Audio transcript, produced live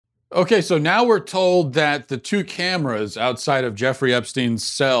Okay, so now we're told that the two cameras outside of Jeffrey Epstein's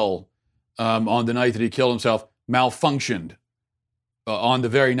cell on the night that he killed himself malfunctioned on the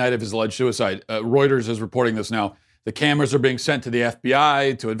very night of his alleged suicide. Reuters is reporting this now. The cameras are being sent to the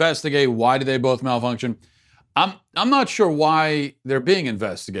FBI to investigate. Why did they both malfunction? I'm not sure why they're being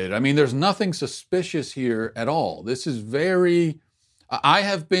investigated. I mean, there's nothing suspicious here at all. This is I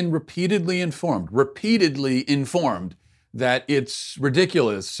have been repeatedly informed that it's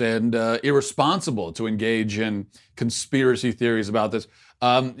ridiculous and irresponsible to engage in conspiracy theories about this.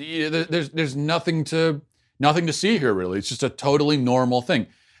 There's nothing to see here, really. It's just a totally normal thing.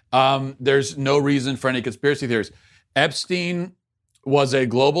 There's no reason for any conspiracy theories. Epstein was a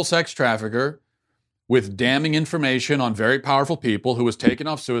global sex trafficker with damning information on very powerful people who was taken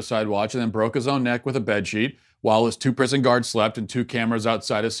off suicide watch and then broke his own neck with a bedsheet while his two prison guards slept and two cameras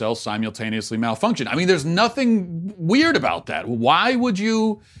outside his cell simultaneously malfunctioned. I mean, there's nothing weird about that. Why would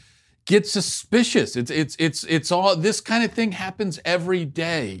you get suspicious? It's all, this kind of thing happens every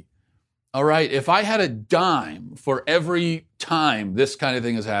day. All right, if I had a dime for every time this kind of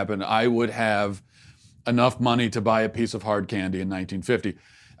thing has happened, I would have enough money to buy a piece of hard candy in 1950.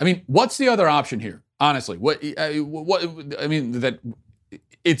 I mean, what's the other option here? Honestly, that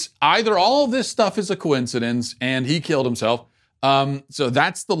it's either all of this stuff is a coincidence and he killed himself, so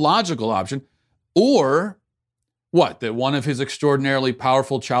that's the logical option, or what, that one of his extraordinarily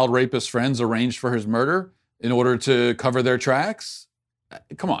powerful child rapist friends arranged for his murder in order to cover their tracks?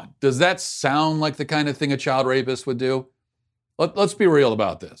 Come on, does that sound like the kind of thing a child rapist would do? Let's be real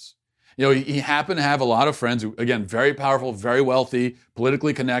about this. You know, he happened to have a lot of friends who, again, very powerful, very wealthy,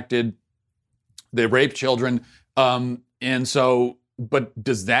 politically connected. They rape children. And so, but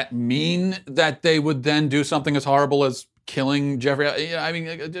does that mean that they would then do something as horrible as killing Jeffrey? I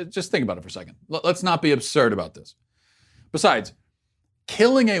mean, just think about it for a second. Let's not be absurd about this. Besides,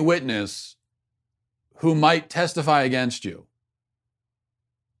 killing a witness who might testify against you.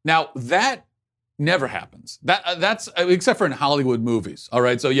 Now, that never happens. That's except for in Hollywood movies. All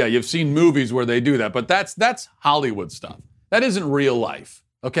right. So yeah, you've seen movies where they do that, but that's Hollywood stuff. That isn't real life.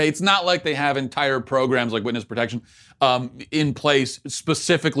 Okay. It's not like they have entire programs like witness protection in place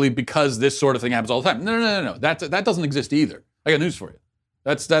specifically because this sort of thing happens all the time. No. That doesn't exist either. I got news for you.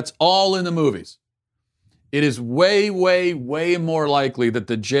 That's all in the movies. It is way, way, way more likely that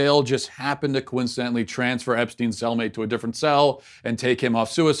the jail just happened to coincidentally transfer Epstein's cellmate to a different cell and take him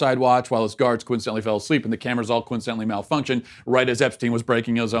off suicide watch while his guards coincidentally fell asleep and the cameras all coincidentally malfunctioned right as Epstein was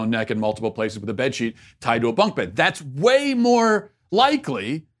breaking his own neck in multiple places with a bedsheet tied to a bunk bed. That's way more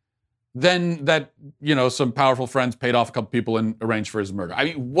likely than that, you know, some powerful friends paid off a couple people and arranged for his murder. I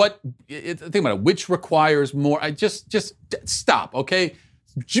mean, think about it. Which requires more? Just stop, okay?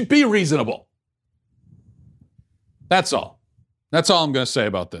 Be reasonable. That's all. That's all I'm going to say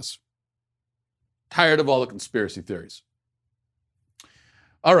about this. Tired of all the conspiracy theories.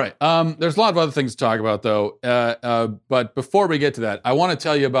 All right. There's a lot of other things to talk about, though. But before we get to that, I want to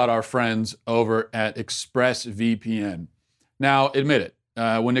tell you about our friends over at ExpressVPN. Now, admit it.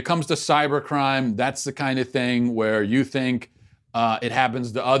 When it comes to cybercrime, that's the kind of thing where you think it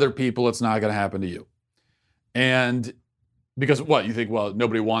happens to other people, it's not going to happen to you. And because what you think? Well,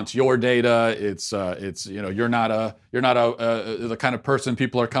 nobody wants your data. It's you know, you're not the kind of person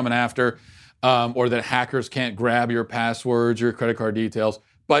people are coming after, or that hackers can't grab your passwords, your credit card details.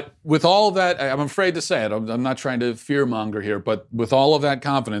 But with all of that, I'm afraid to say it. I'm not trying to fearmonger here, but with all of that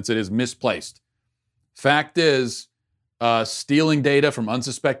confidence, it is misplaced. Fact is, stealing data from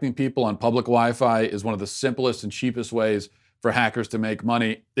unsuspecting people on public Wi-Fi is one of the simplest and cheapest ways for hackers to make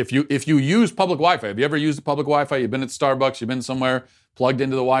money. If you use public Wi-Fi, have you ever used the public Wi-Fi? You've been at Starbucks, you've been somewhere, plugged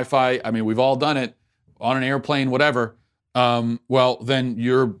into the Wi-Fi. I mean, we've all done it on an airplane, whatever. Well, then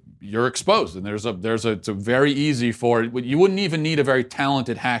you're exposed, and it's a very easy for you wouldn't even need a very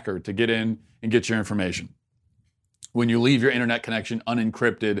talented hacker to get in and get your information. When you leave your internet connection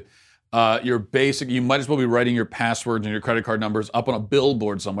unencrypted, you might as well be writing your passwords and your credit card numbers up on a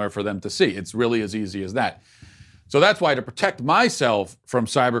billboard somewhere for them to see. It's really as easy as that. So that's why, to protect myself from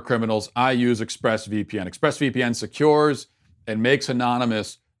cyber criminals, I use ExpressVPN. ExpressVPN secures and makes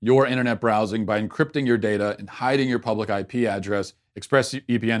anonymous your internet browsing by encrypting your data and hiding your public IP address.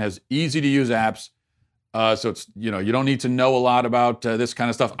 ExpressVPN has easy-to-use apps, so it's, you know, you don't need to know a lot about this kind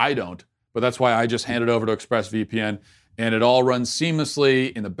of stuff. I don't, but that's why I just hand it over to ExpressVPN, and it all runs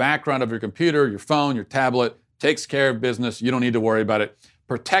seamlessly in the background of your computer, your phone, your tablet. Takes care of business. You don't need to worry about it.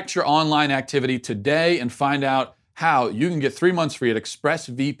 Protect your online activity today and find out how you can get 3 months free at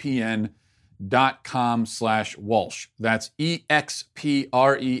expressvpn.com/Walsh. That's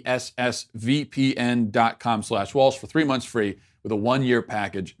EXPRESSVPN.com/Walsh for 3 months free with a 1-year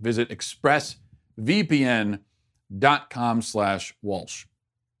package. Visit expressvpn.com/Walsh.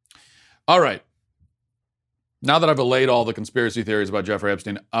 All right. Now that I've allayed all the conspiracy theories about Jeffrey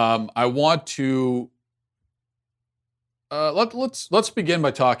Epstein, I want to let's begin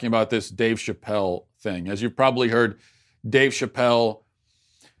by talking about this Dave Chappelle thing. As you've probably heard, Dave Chappelle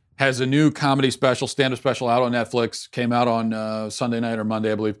has a new comedy special, stand-up special out on Netflix. Came out on Sunday night or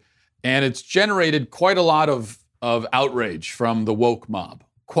Monday, I believe, and it's generated quite a lot of outrage from the woke mob.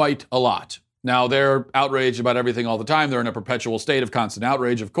 Quite a lot. Now they're outraged about everything all the time. They're in a perpetual state of constant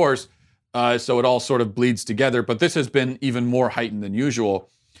outrage, of course. So it all sort of bleeds together. But this has been even more heightened than usual.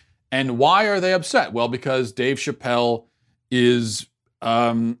 And why are they upset? Well, because Dave Chappelle is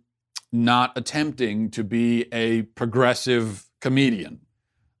not attempting to be a progressive comedian.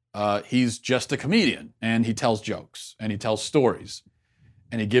 He's just a comedian, and he tells jokes, and he tells stories,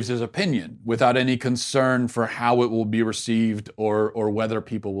 and he gives his opinion without any concern for how it will be received or whether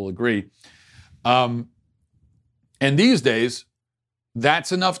people will agree. And these days,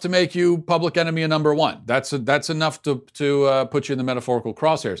 that's enough to make you public enemy number one. That's enough to put you in the metaphorical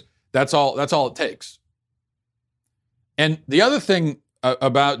crosshairs. That's all it takes. And the other thing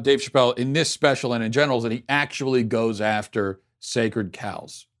about Dave Chappelle in this special and in general is that he actually goes after sacred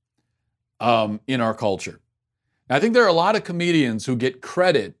cows in our culture. And I think there are a lot of comedians who get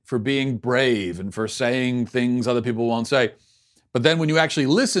credit for being brave and for saying things other people won't say. But then when you actually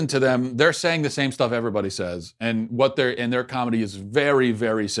listen to them, they're saying the same stuff everybody says. And their comedy is very,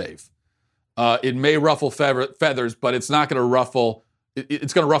 very safe. It may ruffle feathers, but it's not going to ruffle.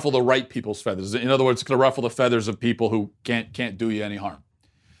 It's going to ruffle the right people's feathers. In other words, it's going to ruffle the feathers of people who can't do you any harm.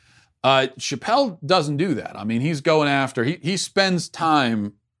 Chappelle doesn't do that. I mean, he's going after. He spends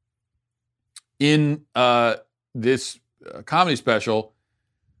time in this comedy special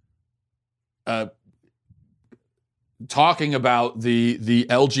talking about the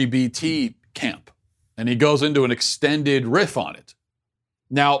LGBT camp, and he goes into an extended riff on it.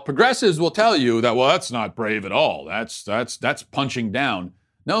 Now, progressives will tell you that, well, that's not brave at all. That's punching down.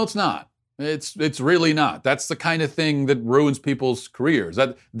 No, it's not. It's really not. That's the kind of thing that ruins people's careers.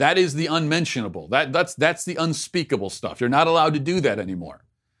 That is the unmentionable. That's the unspeakable stuff. You're not allowed to do that anymore.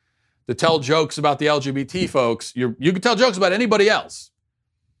 To tell jokes about the LGBT folks, you can tell jokes about anybody else,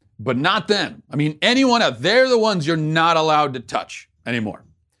 but not them. I mean, anyone else, they're the ones you're not allowed to touch anymore.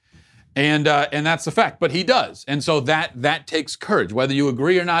 And that's the fact, but he does. And so that takes courage. Whether you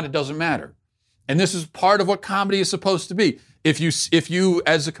agree or not, it doesn't matter. And this is part of what comedy is supposed to be. If you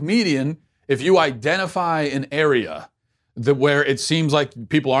as a comedian, if you identify an area where it seems like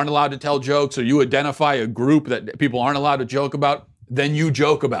people aren't allowed to tell jokes, or you identify a group that people aren't allowed to joke about, then you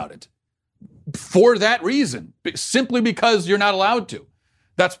joke about it. For that reason, simply because you're not allowed to.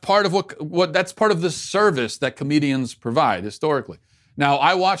 That's part of that's part of the service that comedians provide historically. Now,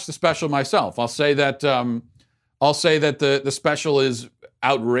 I watched the special myself. I'll say that the special is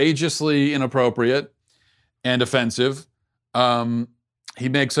outrageously inappropriate and offensive. He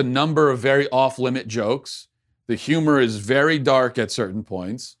makes a number of very off-limit jokes. The humor is very dark at certain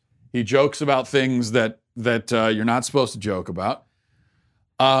points. He jokes about things that you're not supposed to joke about.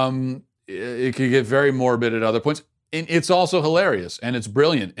 It could get very morbid at other points. And it's also hilarious, and it's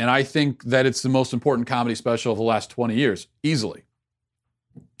brilliant. And I think that it's the most important comedy special of the last 20 years, easily.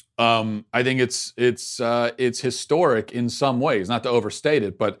 I think it's historic in some ways, not to overstate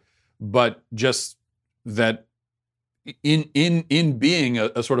it, but just that in being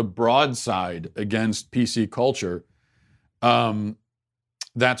a sort of broadside against PC culture,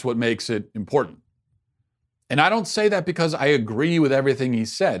 that's what makes it important. And I don't say that because I agree with everything he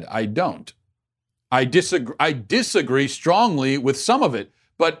said. I don't. I disagree strongly with some of it,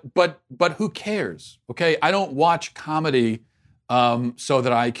 but who cares? Okay, I don't watch comedy so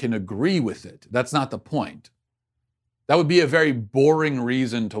that I can agree with it. That's not the point. That would be a very boring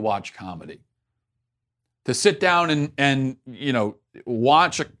reason to watch comedy. To sit down and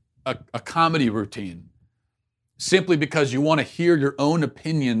watch a comedy routine simply because you want to hear your own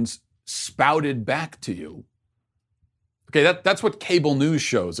opinions spouted back to you. Okay, that's what cable news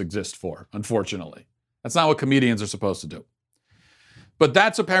shows exist for, unfortunately. That's not what comedians are supposed to do. But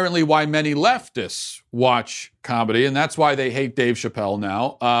that's apparently why many leftists watch comedy, and that's why they hate Dave Chappelle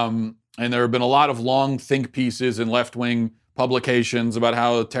now. And there have been a lot of long think pieces in left-wing publications about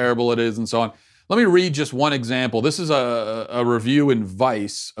how terrible it is and so on. Let me read just one example. This is a review in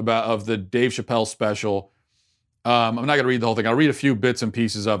Vice of the Dave Chappelle special. I'm not going to read the whole thing. I'll read a few bits and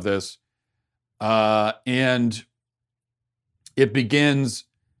pieces of this. And it begins,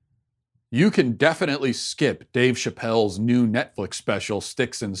 "You can definitely skip Dave Chappelle's new Netflix special,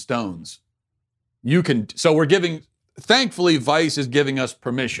 Sticks and Stones. So we're giving thankfully, Vice is giving us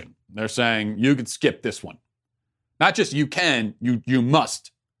permission. They're saying you could skip this one. Not just you can, you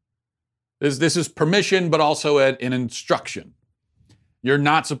must. This is permission, but also an instruction. You're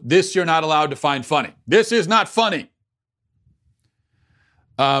not allowed to find funny. This is not funny.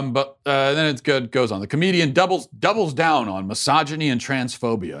 But then it goes on. The comedian doubles down on misogyny and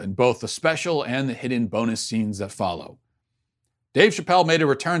transphobia in both the special and the hidden bonus scenes that follow. Dave Chappelle made a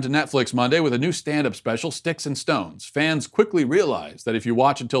return to Netflix Monday with a new stand-up special, Sticks and Stones. Fans quickly realized that if you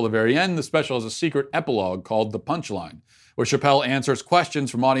watch until the very end, the special has a secret epilogue called The Punchline, where Chappelle answers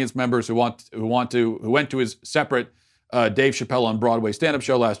questions from audience members who went to his separate Dave Chappelle on Broadway stand-up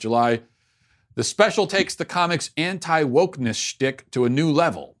show last July. The special takes the comic's anti-wokeness shtick to a new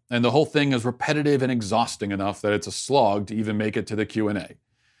level, and the whole thing is repetitive and exhausting enough that it's a slog to even make it to the Q&A.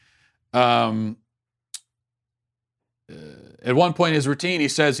 At one point in his routine, he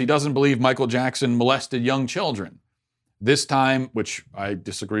says he doesn't believe Michael Jackson molested young children. This time, which I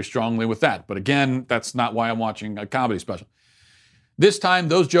disagree strongly with that, but again, that's not why I'm watching a comedy special. This time,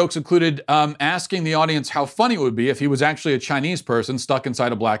 those jokes included asking the audience how funny it would be if he was actually a Chinese person stuck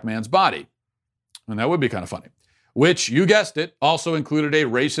inside a black man's body. And that would be kind of funny. Which, you guessed it, also included a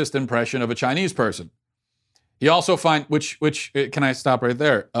racist impression of a Chinese person. He also which can I stop right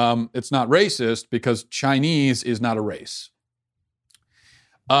there? It's not racist because Chinese is not a race.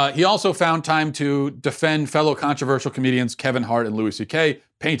 He also found time to defend fellow controversial comedians Kevin Hart and Louis C.K.,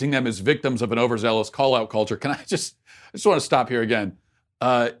 painting them as victims of an overzealous call-out culture. I just want to stop here again.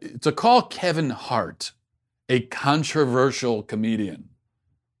 To call Kevin Hart a controversial comedian,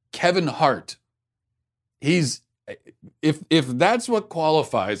 Kevin Hart, if that's what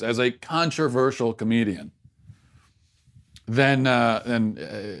qualifies as a controversial comedian, then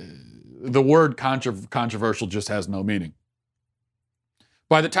the word controversial just has no meaning.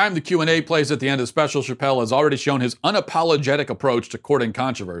 By the time the Q&A plays at the end of the special, Chappelle has already shown his unapologetic approach to courting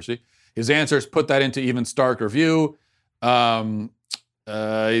controversy. His answers put that into even starker view. They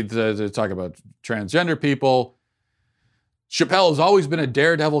talk about transgender people. Chappelle has always been a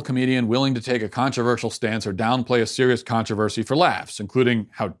daredevil comedian willing to take a controversial stance or downplay a serious controversy for laughs, including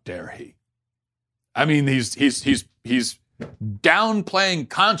how dare he. I mean, he's downplaying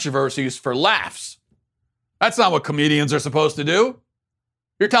controversies for laughs. That's not what comedians are supposed to do.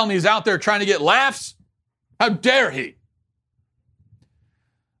 You're telling me he's out there trying to get laughs? How dare he?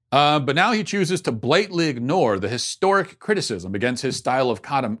 But now he chooses to blatantly ignore the historic criticism against his style of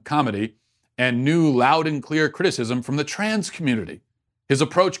comedy and new loud and clear criticism from the trans community. His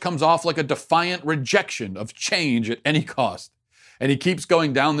approach comes off like a defiant rejection of change at any cost. And he keeps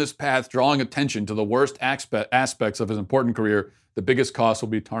going down this path, drawing attention to the worst aspects of his important career. The biggest cost will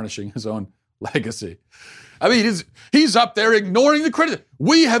be tarnishing his own legacy. I mean, he's up there ignoring the criticism.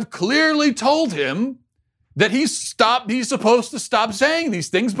 We have clearly told him that he's supposed to stop saying these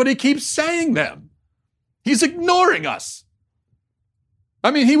things, but he keeps saying them. He's ignoring us. I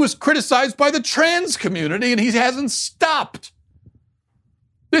mean, he was criticized by the trans community and he hasn't stopped.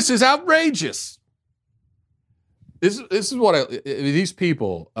 This is outrageous. This is what these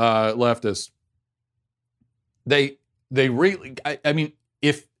people, leftists, they really, I mean,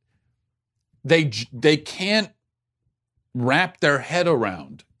 if they can't wrap their head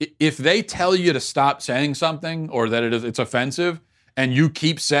around, if they tell you to stop saying something or that it's offensive and you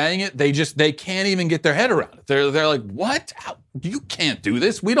keep saying it, they can't even get their head around it. They're like, what? You can't do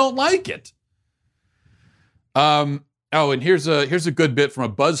this. We don't like it. And here's a good bit from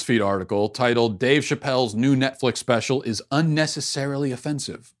a BuzzFeed article titled "Dave Chappelle's New Netflix Special is Unnecessarily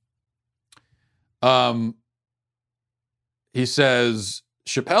Offensive." He says,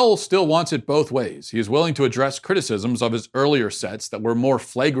 Chappelle still wants it both ways. He is willing to address criticisms of his earlier sets that were more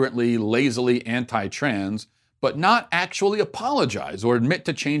flagrantly, lazily anti-trans, but not actually apologize or admit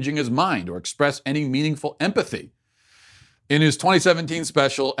to changing his mind or express any meaningful empathy. In his 2017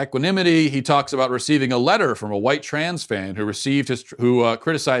 special, Equanimity, he talks about receiving a letter from a white trans fan who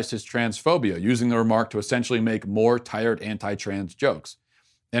criticized his transphobia, using the remark to essentially make more tired anti-trans jokes.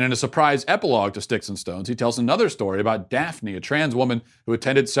 And in a surprise epilogue to Sticks and Stones, he tells another story about Daphne, a trans woman who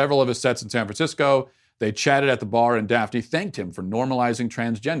attended several of his sets in San Francisco. They chatted at the bar, and Daphne thanked him for normalizing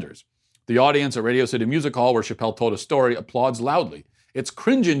transgenders. The audience at Radio City Music Hall, where Chappelle told a story, applauds loudly. It's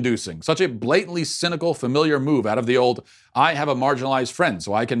cringe-inducing, such a blatantly cynical, familiar move out of the old, I have a marginalized friend,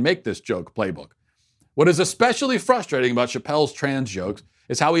 so I can make this joke playbook. What is especially frustrating about Chappelle's trans jokes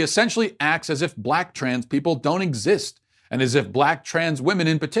is how he essentially acts as if black trans people don't exist, and as if black trans women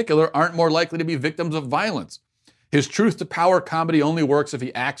in particular aren't more likely to be victims of violence. His truth to power comedy only works if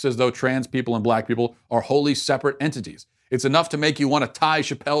he acts as though trans people and black people are wholly separate entities. It's enough to make you want to tie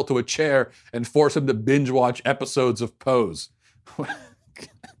Chappelle to a chair and force him to binge watch episodes of Pose.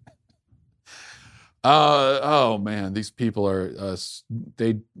 Oh man, these people are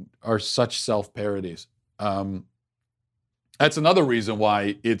they are such self-parodies. That's another reason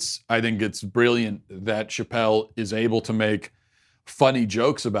why I think it's brilliant that Chappelle is able to make funny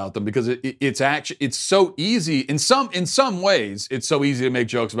jokes about them, because it's so easy in some ways. It's so easy to make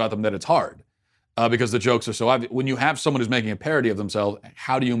jokes about them that it's hard, because the jokes are so obvious. When you have someone who's making a parody of themselves,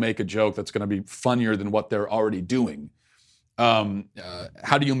 how do you make a joke that's going to be funnier than what they're already doing?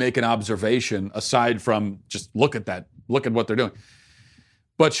 How do you make an observation aside from just look at what they're doing?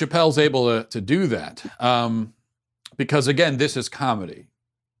 But Chappelle's able to do that, because again, this is comedy.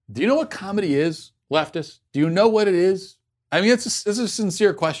 Do you know what comedy is, leftists? Do you know what it is? I mean, it's a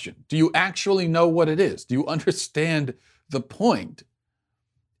sincere question. Do you actually know what it is? Do you understand the point?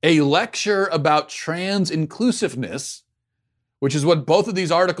 A lecture about trans inclusiveness, which is what both of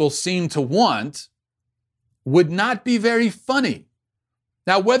these articles seem to want, would not be very funny.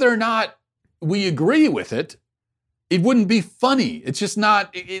 Now, whether or not we agree with it, it wouldn't be funny. It's just not,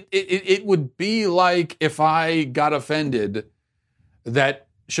 it would be like if I got offended that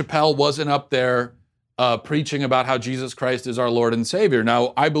Chappelle wasn't up there preaching about how Jesus Christ is our Lord and Savior.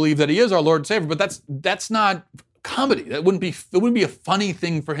 Now, I believe that he is our Lord and Savior, but that's not comedy. It wouldn't be a funny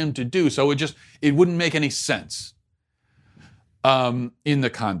thing for him to do. So it wouldn't make any sense in the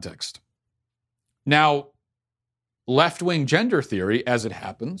context. Now, left-wing gender theory, as it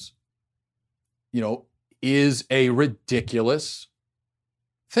happens, is a ridiculous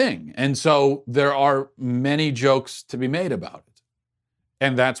thing. And so there are many jokes to be made about it.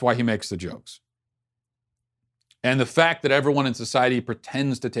 And that's why he makes the jokes. And the fact that everyone in society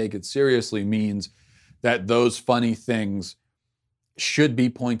pretends to take it seriously means that those funny things should be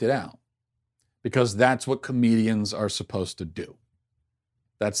pointed out, because that's what comedians are supposed to do.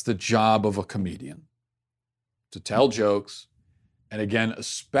 That's the job of a comedian, to tell jokes. And again,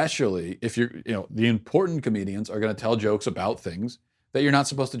 especially if the important comedians are going to tell jokes about things that you're not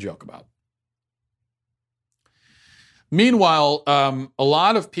supposed to joke about. Meanwhile, a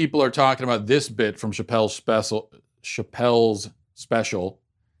lot of people are talking about this bit from Chappelle's special,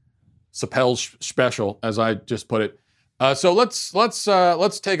 as I just put it. So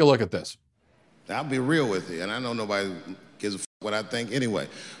let's take a look at this. I'll be real with you, and I know nobody gives a f what I think anyway.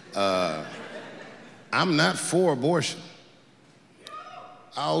 I'm not for abortion.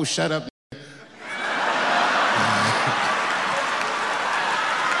 Oh, shut up.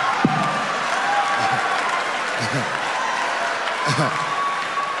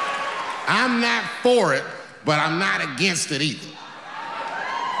 I'm not for it, but I'm not against it either.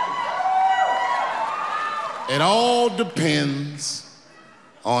 It all depends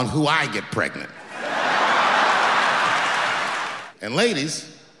on who I get pregnant. And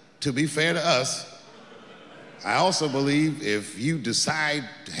ladies, to be fair to us, I also believe if you decide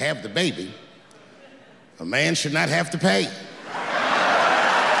to have the baby, a man should not have to pay.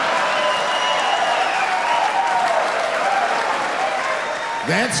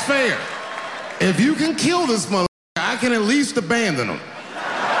 That's fair. If you can kill this motherfucker, I can at least abandon him.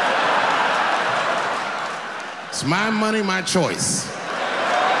 It's my money, my choice.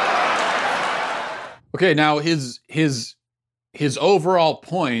 Okay, now his overall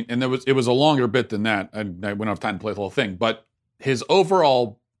point, and it was a longer bit than that. I wouldn't have time to play the whole thing, but his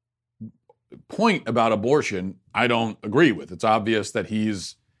overall point about abortion, I don't agree with. It's obvious that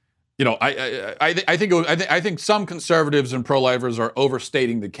he's, I think some conservatives and pro-lifers are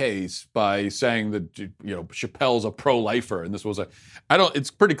overstating the case by saying that Chappelle's a pro-lifer, and this was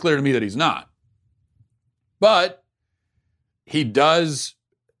it's pretty clear to me that he's not. But he does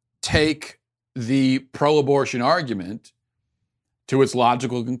take the pro-abortion argument to its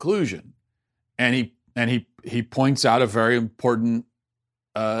logical conclusion, and he points out a very important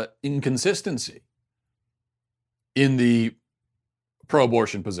inconsistency in the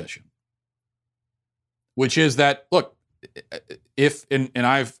pro-abortion position, which is that, look, and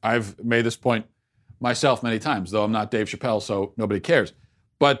I've made this point myself many times, though I'm not Dave Chappelle, so nobody cares.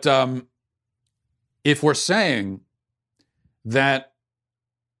 But if we're saying that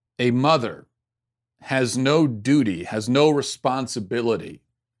a mother has no duty, has no responsibility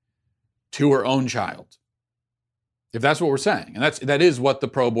to her own child, if that's what we're saying, and that is what the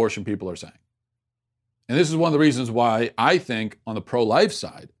pro-abortion people are saying. And this is one of the reasons why I think on the pro-life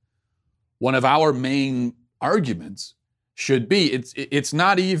side, one of our main arguments should be, it's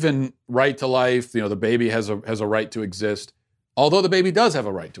not even right to life. The baby has a right to exist, although the baby does have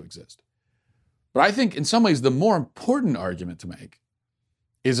a right to exist. But I think in some ways the more important argument to make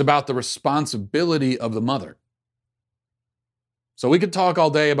is about the responsibility of the mother. So we could talk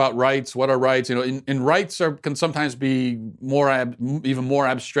all day about rights. What are rights? And rights can sometimes be even more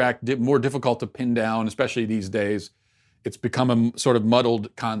abstract, more difficult to pin down, especially these days. It's become a sort of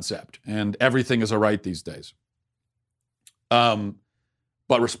muddled concept, and everything is a right these days. But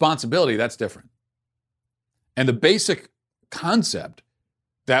responsibility, that's different. And the basic concept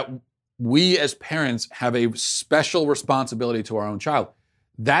that we as parents have a special responsibility to our own child,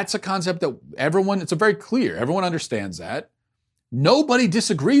 that's a concept that it's very clear. Everyone understands that. Nobody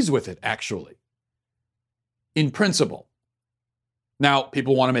disagrees with it, actually, in principle. Now,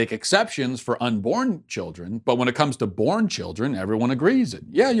 people want to make exceptions for unborn children, but when it comes to born children, everyone agrees.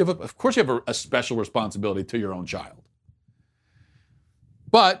 Yeah, of course you have a special responsibility to your own child.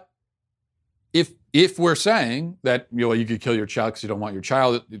 But if we're saying that you could kill your child because you don't want your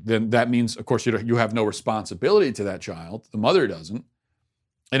child, then that means, of course, you have no responsibility to that child. The mother doesn't.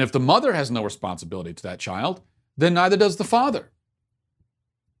 And if the mother has no responsibility to that child, then neither does the father.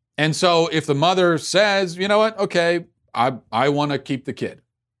 And so if the mother says, you know what, okay, I want to keep the kid.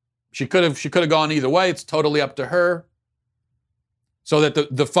 She could have gone either way. It's totally up to her. So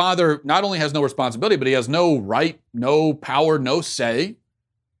that the father not only has no responsibility, but he has no right, no power, no say.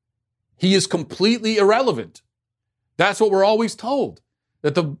 He is completely irrelevant. That's what we're always told.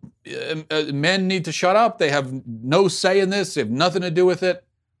 That the men need to shut up. They have no say in this. They have nothing to do with it.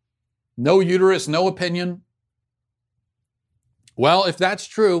 No uterus, no opinion. Well, if that's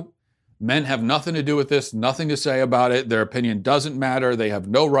true, men have nothing to do with this, nothing to say about it. Their opinion doesn't matter. They have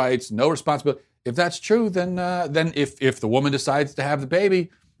no rights, no responsibility. If that's true, then if the woman decides to have the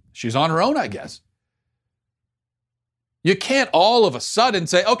baby, she's on her own, I guess. You can't all of a sudden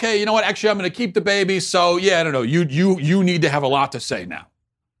say, okay, you know what? Actually, I'm going to keep the baby. So yeah, I don't know. You need to have a lot to say now.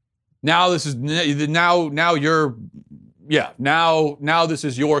 Now this is now this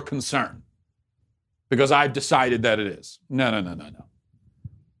is your concern because I've decided that it is. No.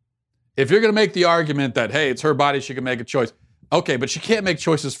 If you're going to make the argument that, hey, it's her body, she can make a choice. Okay, but she can't make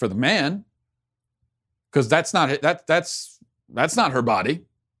choices for the man because that's not her body.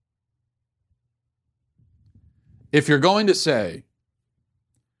 If you're going to say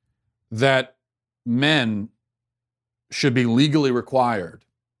that men should be legally required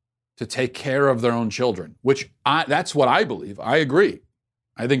to take care of their own children, that's what I believe. I agree.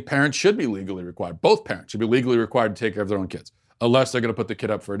 I think parents should be legally required. Both parents should be legally required to take care of their own kids, unless they're going to put the kid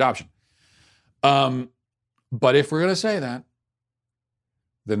up for adoption. But if we're going to say that,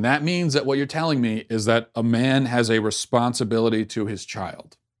 then that means that what you're telling me is that a man has a responsibility to his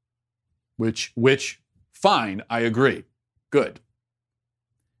child, which fine, I agree. Good.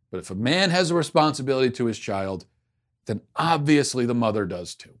 But if a man has a responsibility to his child, then obviously the mother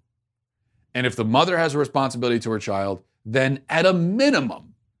does too. And if the mother has a responsibility to her child, then at a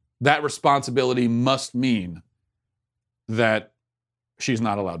minimum, that responsibility must mean that she's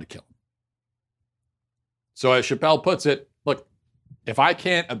not allowed to kill him. So as Chappelle puts it, look, if I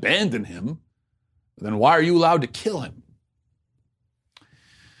can't abandon him, then why are you allowed to kill him?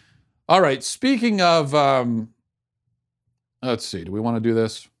 All right, speaking of, let's see, do we want to do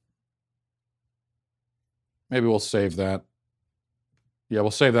this? Maybe we'll save that. Yeah,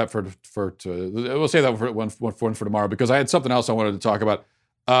 we'll save that for tomorrow because I had something else I wanted to talk about.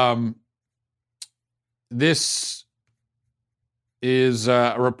 This is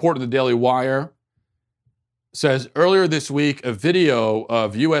a report in the Daily Wire. Says earlier this week, a video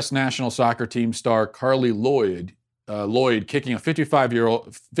of U.S. national soccer team star Carly Lloyd kicking a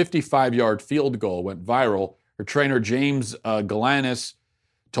 55-yard field goal went viral. Her trainer, James Galanis,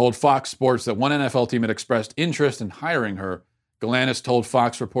 told Fox Sports that one NFL team had expressed interest in hiring her. Galanis told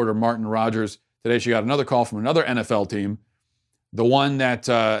Fox reporter Martin Rogers today she got another call from another NFL team. The one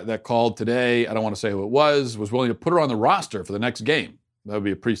that called today, I don't want to say who it was willing to put her on the roster for the next game. That would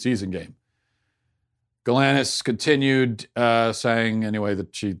be a preseason game. Galanis continued saying, anyway,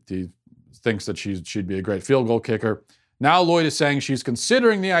 that he thinks that she'd be a great field goal kicker. Now Lloyd is saying she's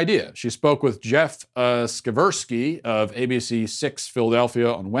considering the idea. She spoke with Jeff Skiversky of ABC 6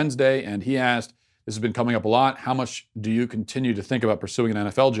 Philadelphia on Wednesday, and he asked, this has been coming up a lot, how much do you continue to think about pursuing an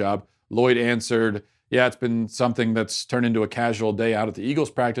NFL job? Lloyd answered, yeah, it's been something that's turned into a casual day out at the Eagles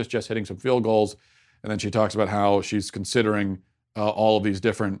practice, just hitting some field goals. And then she talks about how she's considering all of these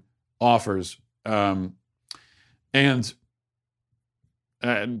different offers. And I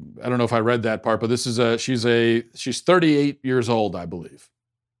don't know if I read that part, but this is she's 38 years old, I believe.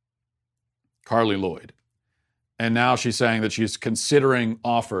 Carly Lloyd. And now she's saying that she's considering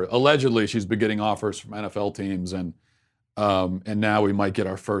allegedly she's been getting offers from NFL teams, and now we might get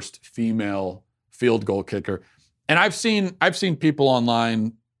our first female field goal kicker. And I've seen people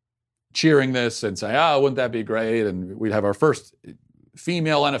online cheering this and say, oh, wouldn't that be great? And we'd have our first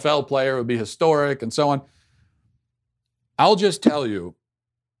female NFL player, it would be historic and so on. I'll just tell you,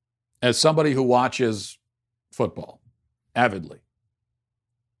 as somebody who watches football avidly,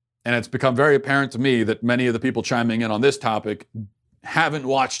 and it's become very apparent to me that many of the people chiming in on this topic haven't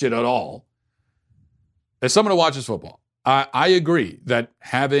watched it at all. As someone who watches football, I agree that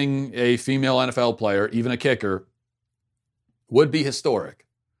having a female NFL player, even a kicker, would be historic.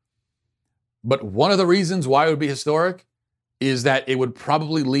 But one of the reasons why it would be historic is that it would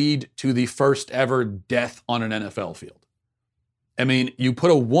probably lead to the first ever death on an NFL field. I mean, you put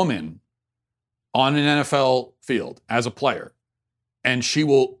a woman on an NFL field as a player, and she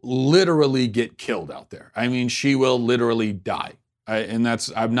will literally get killed out there. I mean, she will literally die.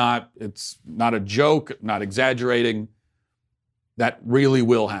 It's not a joke, not exaggerating. That really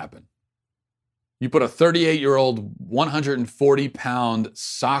will happen. You put a 38-year-old, 140-pound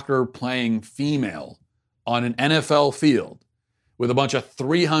soccer-playing female on an NFL field with a bunch of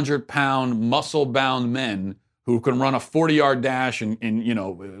 300-pound, muscle-bound men who can run a 40-yard dash in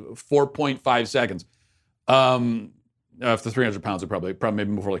 4.5 seconds. If the 300 pounds are probably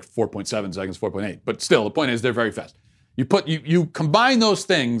maybe more like 4.7 seconds, 4.8. But still, the point is they're very fast. You combine those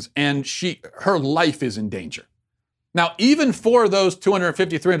things, and her life is in danger. Now, even for those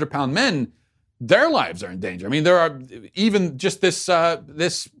 250, 300-pound men, their lives are in danger. I mean, there are even just this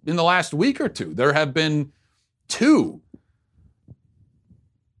in the last week or two, there have been 2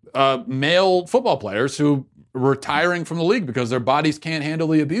 male football players who are retiring from the league because their bodies can't handle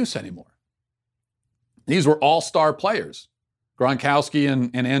the abuse anymore. These were all-star players, Gronkowski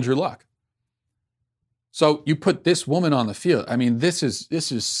and Andrew Luck. So you put this woman on the field. I mean, this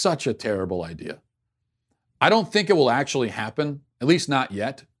is such a terrible idea. I don't think it will actually happen, at least not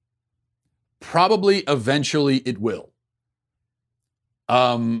yet. Probably eventually it will.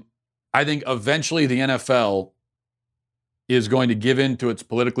 I think eventually the NFL is going to give in to its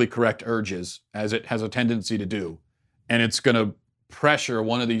politically correct urges, as it has a tendency to do, and it's going to pressure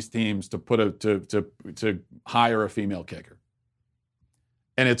one of these teams to hire a female kicker.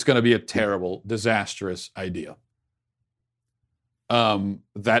 And it's going to be a terrible, disastrous idea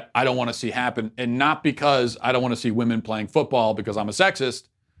that I don't want to see happen. And not because I don't want to see women playing football because I'm a sexist,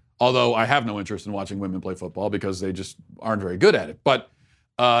 although I have no interest in watching women play football because they just aren't very good at it. But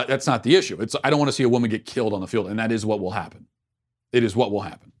that's not the issue. I don't want to see a woman get killed on the field, and that is what will happen. It is what will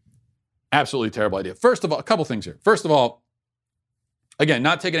happen. Absolutely terrible idea. First of all, a couple things here. First of all, again,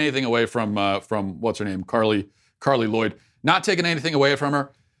 not taking anything away from what's her name, Carly Lloyd. Not taking anything away from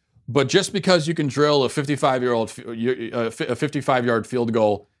her, but just because you can drill a 55-yard field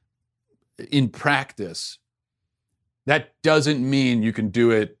goal in practice, that doesn't mean you can do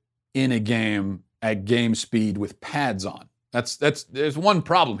it in a game at game speed with pads on. There's one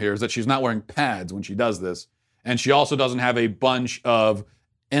problem here, is that she's not wearing pads when she does this, and she also doesn't have a bunch of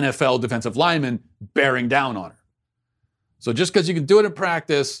NFL defensive linemen bearing down on her. So just because you can do it in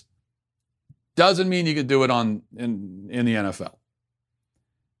practice doesn't mean you can do it in the NFL.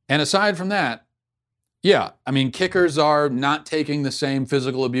 And aside from that, yeah, I mean, kickers are not taking the same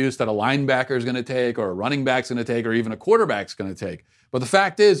physical abuse that a linebacker is going to take, or a running back's going to take, or even a quarterback's going to take. But the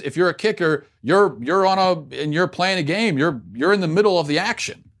fact is, if you're a kicker, you're playing a game, you're in the middle of the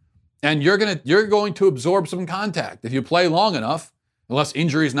action, and you're going to absorb some contact if you play long enough. Unless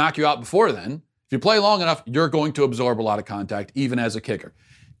injuries knock you out before then, if you play long enough, you're going to absorb a lot of contact, even as a kicker.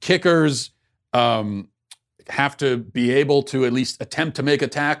 Kickers have to be able to at least attempt to make a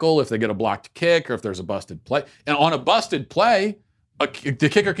tackle if they get a blocked kick or if there's a busted play. And on a busted play, the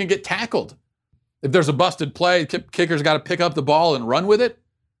kicker can get tackled. If there's a busted play, the kicker's got to pick up the ball and run with it.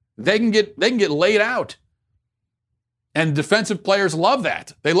 They can get laid out. And defensive players love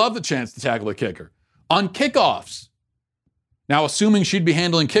that. They love the chance to tackle the kicker. On kickoffs, now assuming she'd be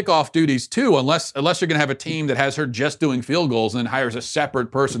handling kickoff duties too, unless you're going to have a team that has her just doing field goals and then hires a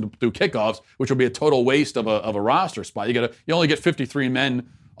separate person to do kickoffs, which will be a total waste of a roster spot. You only get 53 men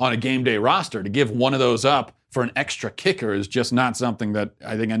on a game day roster. To give one of those up for an extra kicker is just not something that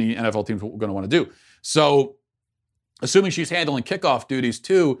I think any NFL team's going to want to do. So assuming she's handling kickoff duties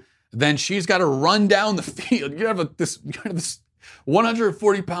too, then she's got to run down the field. You have this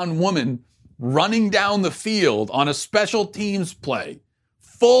 140-pound woman running down the field on a special teams play,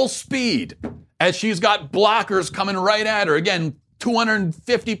 full speed, as she's got blockers coming right at her. Again,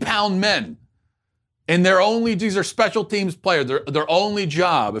 250-pound men. And these are special teams players. Their only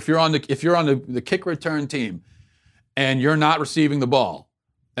job, if you're on the kick return team and you're not receiving the ball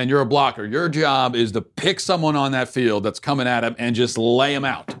and you're a blocker, your job is to pick someone on that field that's coming at him and just lay him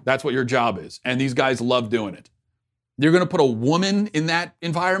out. That's what your job is. And these guys love doing it. You're going to put a woman in that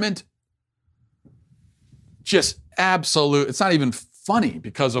environment? Just absolute, it's not even funny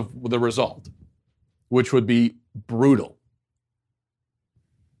because of the result, which would be brutal.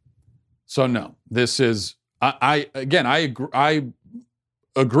 So no, this is, I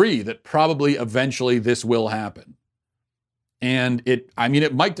agree that probably eventually this will happen. And it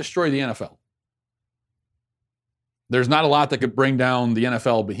might destroy the NFL. There's not a lot that could bring down the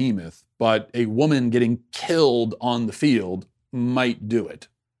NFL behemoth, but a woman getting killed on the field might do it.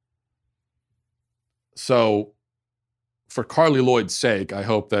 So for Carly Lloyd's sake, I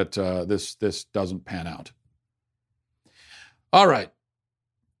hope that this doesn't pan out. All right.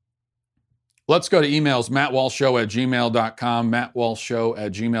 Let's go to emails. mattwalshshow@gmail.com.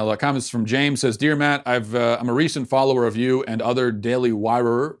 mattwalshshow@gmail.com. This is from James. Says, Dear Matt, I'm a recent follower of you and other daily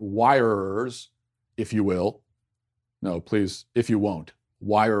wirers, if you will. No, please, if you won't.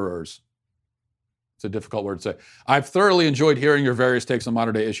 Wirers. It's a difficult word to say. I've thoroughly enjoyed hearing your various takes on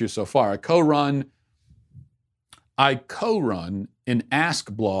modern day issues so far. I co-run an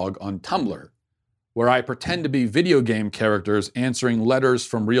Ask blog on Tumblr, where I pretend to be video game characters answering letters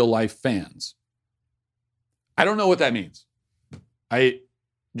from real-life fans. I don't know what that means.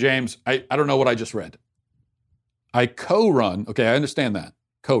 James, I don't know what I just read. I co-run, okay, I understand that.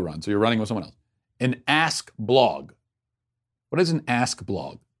 Co-run, so you're running with someone else. An Ask blog. What is an Ask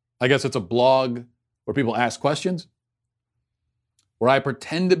blog? I guess it's a blog where people ask questions? Where I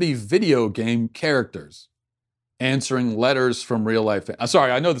pretend to be video game characters answering letters from real life.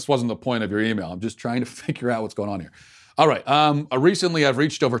 Sorry, I know this wasn't the point of your email. I'm just trying to figure out what's going on here. All right. Recently, I've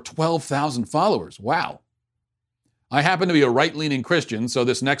reached over 12,000 followers. Wow. I happen to be a right-leaning Christian, so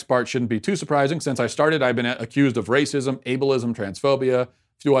this next part shouldn't be too surprising. Since I started, I've been accused of racism, ableism, transphobia, a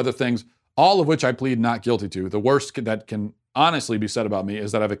few other things, all of which I plead not guilty to. The worst that can honestly be said about me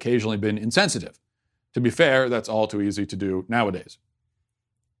is that I've occasionally been insensitive. To be fair, that's all too easy to do nowadays.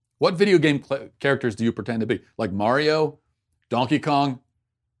 What video game characters do you pretend to be? Like Mario? Donkey Kong?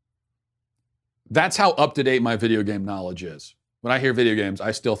 That's how up-to-date my video game knowledge is. When I hear video games,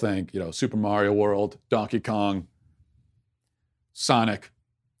 I still think, Super Mario World, Donkey Kong, Sonic.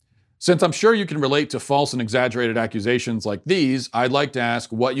 Since I'm sure you can relate to false and exaggerated accusations like these, I'd like to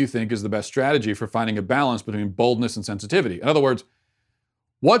ask what you think is the best strategy for finding a balance between boldness and sensitivity. In other words,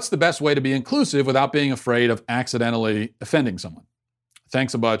 what's the best way to be inclusive without being afraid of accidentally offending someone?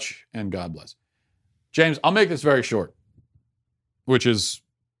 Thanks a bunch, and God bless. James, I'll make this very short, which is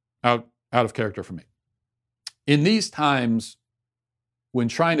out of character for me. In these times, when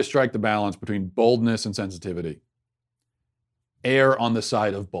trying to strike the balance between boldness and sensitivity, err on the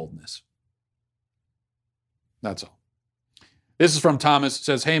side of boldness. That's all. This is from Thomas. It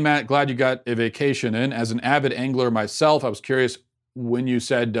says, Hey, Matt, glad you got a vacation in. As an avid angler myself, I was curious when you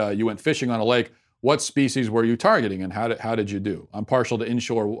said you went fishing on a lake, what species were you targeting and how did you do? I'm partial to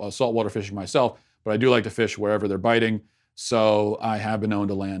inshore saltwater fishing myself, but I do like to fish wherever they're biting. So I have been known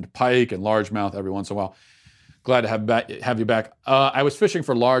to land pike and largemouth every once in a while. Glad to have you back. I was fishing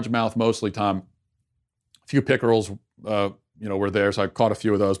for largemouth mostly, Tom. A few pickerels, were there, so I caught a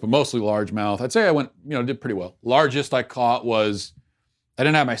few of those, but mostly largemouth. I'd say I went, did pretty well. Largest I caught was, I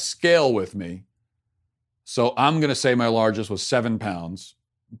didn't have my scale with me, so I'm going to say my largest was 7 pounds,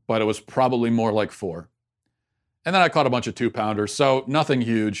 but it was probably more like 4. And then I caught a bunch of 2-pounders, so nothing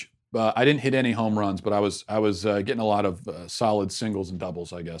huge. I didn't hit any home runs, but I was getting a lot of solid singles and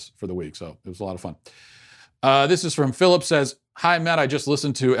doubles, I guess, for the week, so it was a lot of fun. This is from Philip, says, Hi, Matt, I just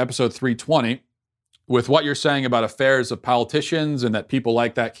listened to episode 320. With what you're saying about affairs of politicians and that people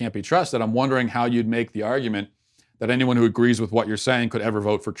like that can't be trusted, I'm wondering how you'd make the argument that anyone who agrees with what you're saying could ever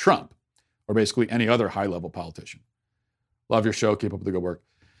vote for Trump, or basically any other high-level politician. Love your show. Keep up with the good work.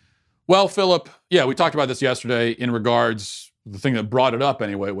 Well, Philip, yeah, we talked about this yesterday in regards, the thing that brought it up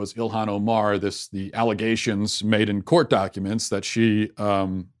anyway was Ilhan Omar, the allegations made in court documents that she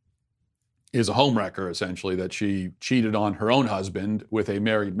is a homewrecker, essentially, that she cheated on her own husband with a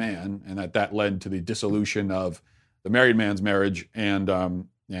married man, and that led to the dissolution of the married man's marriage and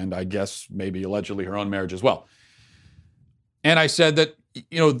I guess maybe allegedly her own marriage as well. And I said that,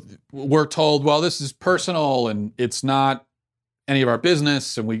 we're told, well, this is personal and it's not any of our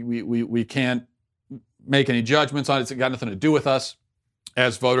business and we can't make any judgments on it. It's got nothing to do with us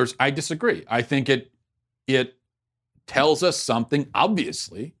as voters. I disagree. I think it tells us something,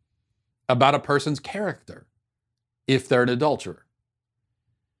 obviously, about a person's character if they're an adulterer.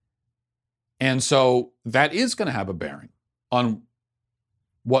 And so that is going to have a bearing on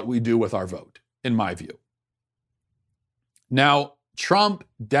what we do with our vote, in my view. Now, Trump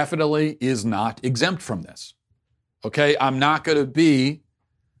definitely is not exempt from this. Okay, I'm not going to be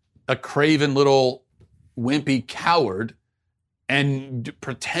a craven little wimpy coward and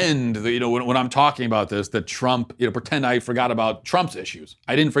pretend that, when I'm talking about this, that Trump, pretend I forgot about Trump's issues.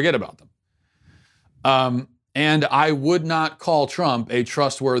 I didn't forget about them. And I would not call Trump a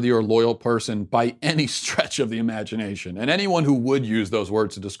trustworthy or loyal person by any stretch of the imagination. And anyone who would use those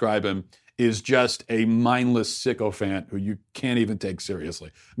words to describe him is just a mindless sycophant who you can't even take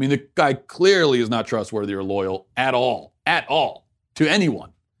seriously. I mean, the guy clearly is not trustworthy or loyal at all, to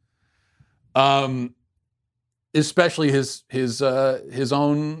anyone. Especially his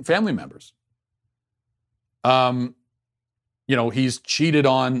own family members. He's cheated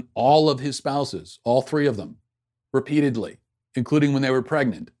on all of his spouses, all three of them, repeatedly, including when they were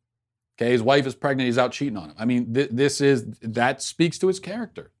pregnant. Okay, his wife is pregnant, he's out cheating on him. I mean, that speaks to his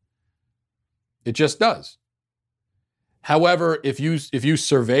character. It just does. However, if you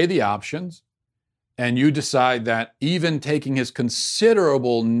survey the options and you decide that even taking his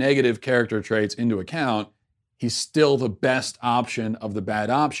considerable negative character traits into account, he's still the best option of the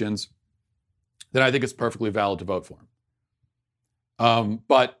bad options, then I think it's perfectly valid to vote for him.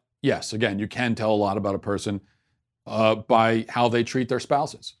 But yes, again, you can tell a lot about a person by how they treat their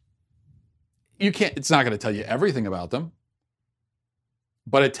spouses. It's not going to tell you everything about them,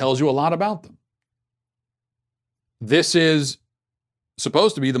 but it tells you a lot about them. This is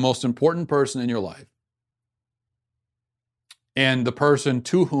supposed to be the most important person in your life, and the person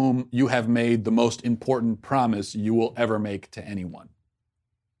to whom you have made the most important promise you will ever make to anyone.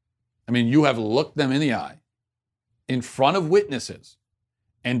 I mean, you have looked them in the eye, in front of witnesses,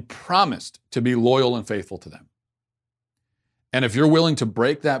 and promised to be loyal and faithful to them. And if you're willing to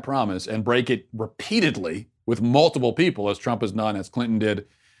break that promise and break it repeatedly with multiple people, as Trump has done, as Clinton did,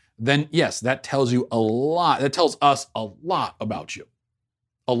 then yes, that tells you a lot. That tells us a lot about you.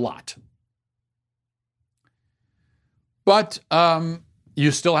 A lot. But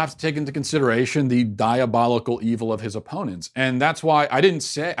you still have to take into consideration the diabolical evil of his opponents. And that's why I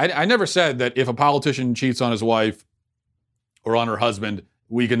never said that if a politician cheats on his wife or on her husband,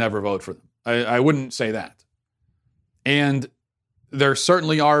 we can never vote for them. I wouldn't say that. And there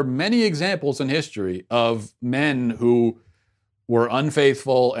certainly are many examples in history of men who were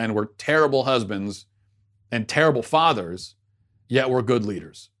unfaithful and were terrible husbands and terrible fathers, yet were good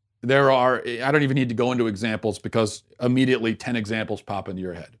leaders. I don't even need to go into examples because immediately 10 examples pop into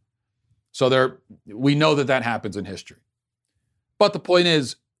your head. So we know that happens in history. But the point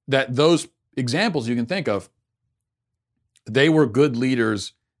is that those examples you can think of, they were good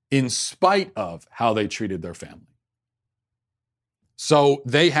leaders in spite of how they treated their family. So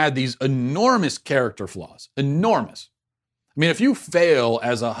they had these enormous character flaws, enormous. I mean, if you fail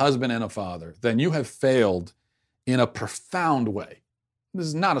as a husband and a father, then you have failed in a profound way. This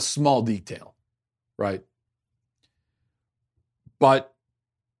is not a small detail, right? But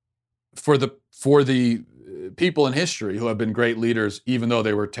for the people in history who have been great leaders, even though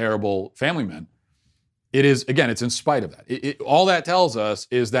they were terrible family men, it's in spite of that. All that tells us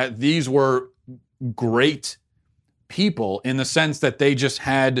is that these were great people in the sense that they just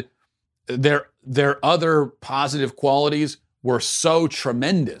had their other positive qualities were so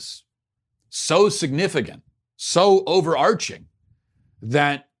tremendous, so significant, so overarching,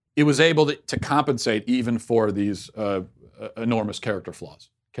 that it was able to compensate even for these enormous character flaws,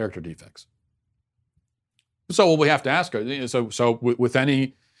 character defects. So what we have to ask, so with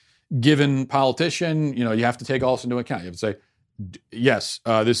any given politician, you have to take all this into account. You have to say, yes,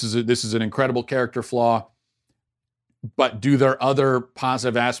 this is an incredible character flaw, but do their other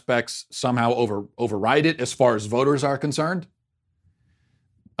positive aspects somehow override it as far as voters are concerned?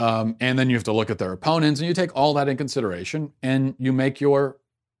 And then you have to look at their opponents, and you take all that in consideration, and you make your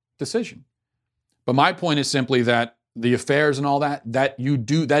decision. But my point is simply that the affairs and all that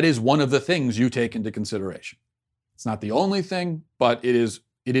is one of the things you take into consideration. It's not the only thing, but it is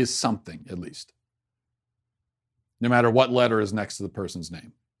something, at least. No matter what letter is next to the person's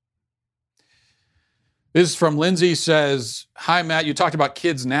name. This is from Lindsay, says, "Hi, Matt, you talked about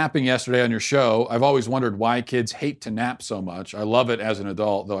kids napping yesterday on your show. I've always wondered why kids hate to nap so much. I love it as an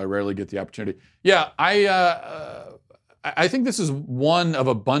adult, though I rarely get the opportunity." Yeah, I think this is one of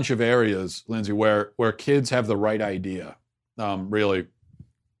a bunch of areas, Lindsay, where kids have the right idea, really.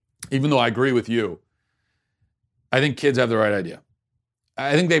 Even though I agree with you, I think kids have the right idea.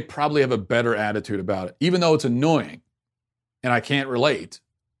 I think they probably have a better attitude about it, even though it's annoying and I can't relate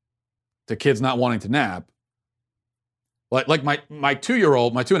to kids not wanting to nap. Like my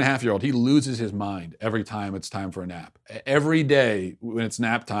 2-year-old, my 2.5-year-old, he loses his mind every time it's time for a nap. Every day when it's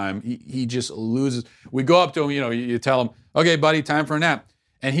nap time, he just loses. We go up to him, you tell him, "Okay, buddy, time for a nap."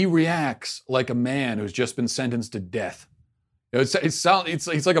 And he reacts like a man who's just been sentenced to death. It's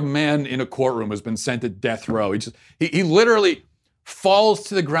like a man in a courtroom who's been sent to death row. He literally, falls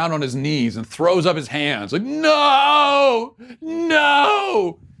to the ground on his knees and throws up his hands like, no,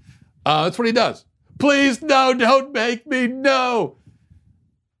 no. That's what he does. Please, no, don't make me, no.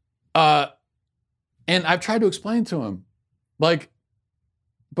 And I've tried to explain to him, like,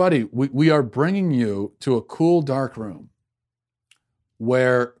 buddy, we are bringing you to a cool, dark room,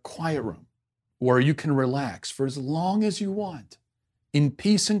 quiet room, where you can relax for as long as you want, in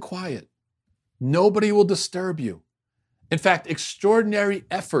peace and quiet. Nobody will disturb you. In fact, extraordinary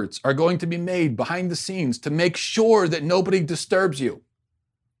efforts are going to be made behind the scenes to make sure that nobody disturbs you.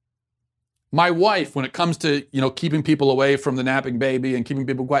 My wife, when it comes to, keeping people away from the napping baby and keeping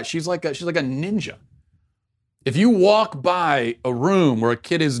people quiet, she's like a ninja. If you walk by a room where a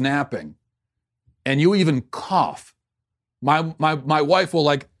kid is napping and you even cough, my wife will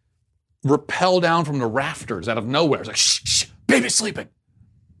like rappel down from the rafters out of nowhere. It's like, shh, baby's sleeping.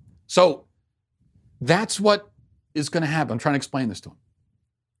 So that's what is going to happen. I'm trying to explain this to him.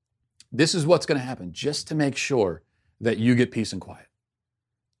 This is what's going to happen just to make sure that you get peace and quiet.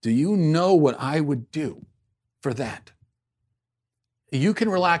 Do you know what I would do for that? You can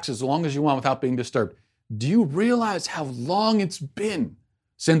relax as long as you want without being disturbed. Do you realize how long it's been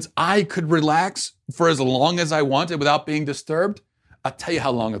since I could relax for as long as I wanted without being disturbed? I'll tell you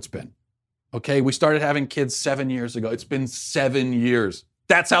how long it's been. Okay, we started having kids 7 years ago. It's been 7 years.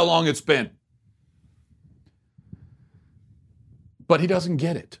 That's how long it's been. But he doesn't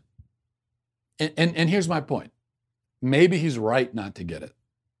get it. And here's my point. Maybe he's right not to get it.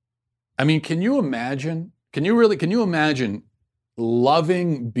 I mean, can you imagine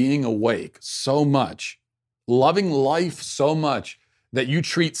loving being awake so much, loving life so much that you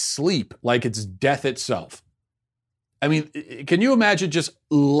treat sleep like it's death itself? I mean, can you imagine just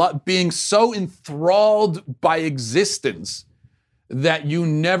being so enthralled by existence that you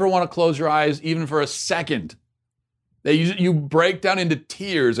never want to close your eyes even for a second? That you break down into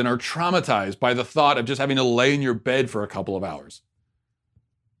tears and are traumatized by the thought of just having to lay in your bed for a couple of hours.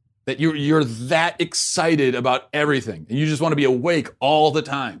 That you're that excited about everything and you just want to be awake all the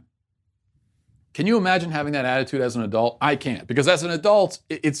time. Can you imagine having that attitude as an adult? I can't, because as an adult,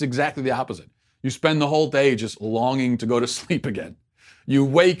 it's exactly the opposite. You spend the whole day just longing to go to sleep again. You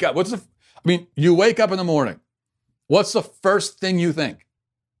wake up. You wake up in the morning. What's the first thing you think?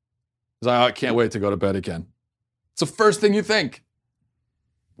 It's like, I can't wait to go to bed again. It's the first thing you think.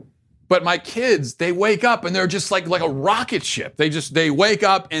 But my kids, they wake up and they're just like a rocket ship. They wake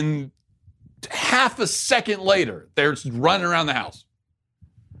up and half a second later, they're just running around the house.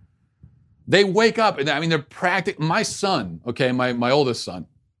 They wake up and they're practicing. My son, okay, my oldest son,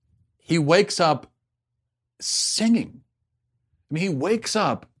 he wakes up singing. I mean, he wakes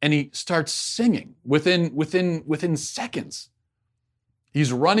up and he starts singing within seconds.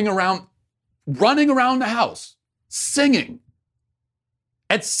 He's running around the house, singing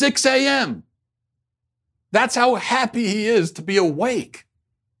at 6 a.m. That's how happy he is to be awake.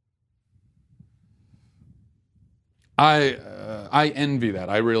 I envy that.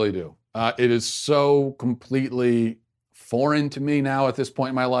 I really do. It is so completely foreign to me now at this point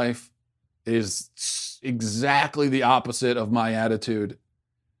in my life. It is exactly the opposite of my attitude.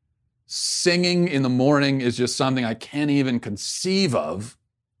 Singing in the morning is just something I can't even conceive of.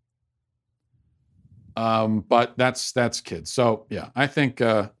 But that's kids. So yeah, I think,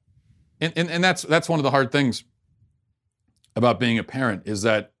 and that's one of the hard things about being a parent is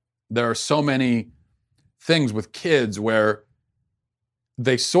that there are so many things with kids where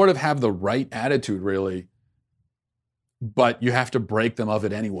they sort of have the right attitude really, but you have to break them of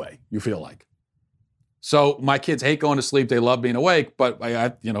it anyway, you feel like. So my kids hate going to sleep. They love being awake, but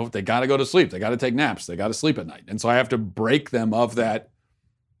they got to go to sleep. They got to take naps. They got to sleep at night. And so I have to break them of that.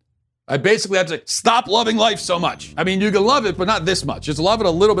 I basically have to say, stop loving life so much. I mean, you can love it, but not this much. Just love it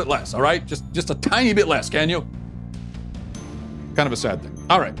a little bit less, all right? Just a tiny bit less, can you? Kind of a sad thing.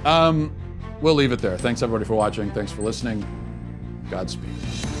 All right, we'll leave it there. Thanks, everybody, for watching. Thanks for listening. Godspeed.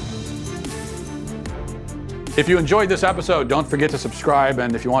 If you enjoyed this episode, don't forget to subscribe.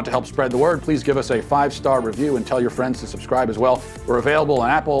 And if you want to help spread the word, please give us a 5-star review and tell your friends to subscribe as well. We're available on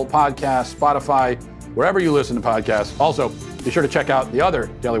Apple Podcasts, Spotify, wherever you listen to podcasts. Also, be sure to check out the other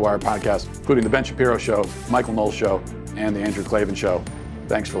Daily Wire podcasts, including The Ben Shapiro Show, Michael Knowles Show, and The Andrew Klavan Show.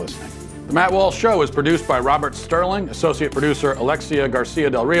 Thanks for listening. The Matt Walsh Show is produced by Robert Sterling, associate producer Alexia Garcia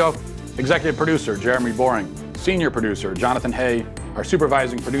Del Rio, executive producer Jeremy Boring, senior producer Jonathan Hay, our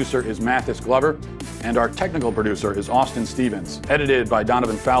supervising producer is Mathis Glover, and our technical producer is Austin Stevens, edited by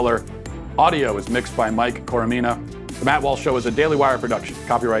Donovan Fowler. Audio is mixed by Mike Coromina. The Matt Walsh Show is a Daily Wire production.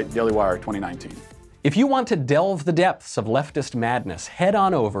 Copyright Daily Wire 2019. If you want to delve the depths of leftist madness, head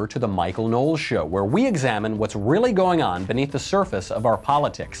on over to The Michael Knowles Show, where we examine what's really going on beneath the surface of our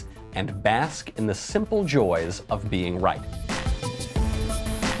politics and bask in the simple joys of being right.